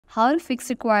How to fix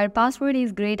required password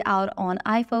is grayed out on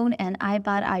iPhone and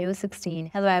iPad iOS 16.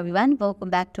 Hello everyone, welcome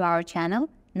back to our channel.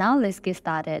 Now let's get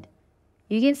started.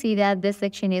 You can see that this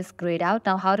section is grayed out.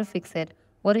 Now how to fix it?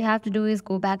 What you have to do is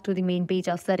go back to the main page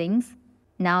of settings.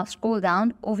 Now scroll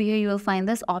down. Over here you will find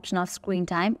this option of screen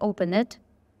time. Open it.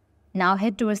 Now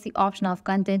head towards the option of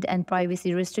content and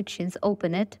privacy restrictions.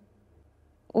 Open it.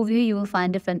 Over here you will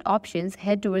find different options.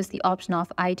 Head towards the option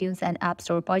of iTunes and App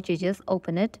Store purchases.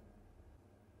 Open it.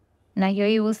 Now here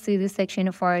you will see this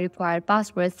section for required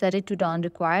password. Set it to don't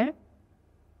require.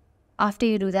 After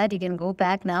you do that, you can go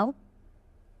back now.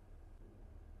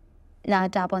 Now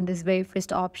tap on this very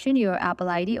first option, your Apple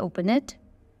ID, open it.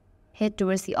 Head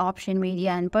towards the option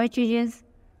media and purchases.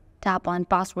 Tap on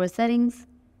password settings.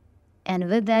 And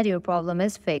with that, your problem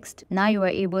is fixed. Now you are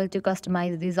able to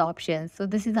customize these options. So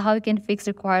this is how you can fix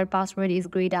required password is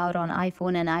grayed out on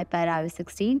iPhone and iPad iOS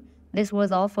 16. This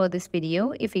was all for this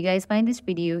video. If you guys find this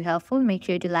video helpful, make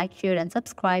sure to like, share and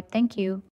subscribe. Thank you.